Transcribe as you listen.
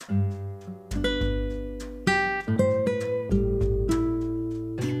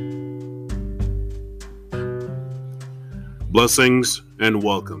Blessings and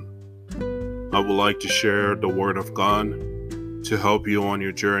welcome. I would like to share the Word of God to help you on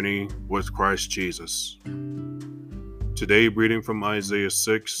your journey with Christ Jesus. Today, reading from Isaiah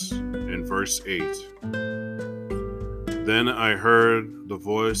 6 and verse 8. Then I heard the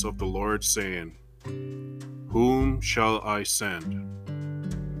voice of the Lord saying, Whom shall I send?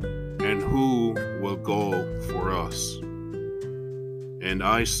 And who will go for us? And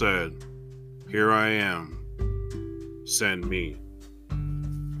I said, Here I am. Send me.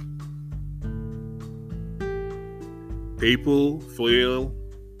 People fail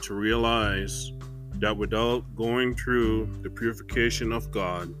to realize that without going through the purification of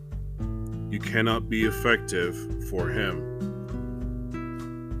God, you cannot be effective for Him.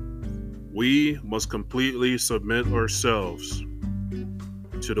 We must completely submit ourselves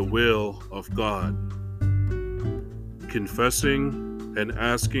to the will of God, confessing and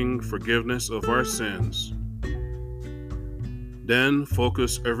asking forgiveness of our sins. Then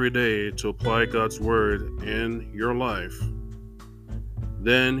focus every day to apply God's Word in your life.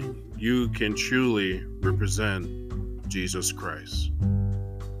 Then you can truly represent Jesus Christ.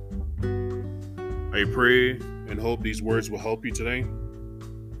 I pray and hope these words will help you today.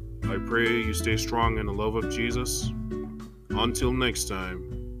 I pray you stay strong in the love of Jesus. Until next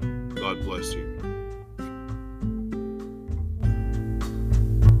time, God bless you.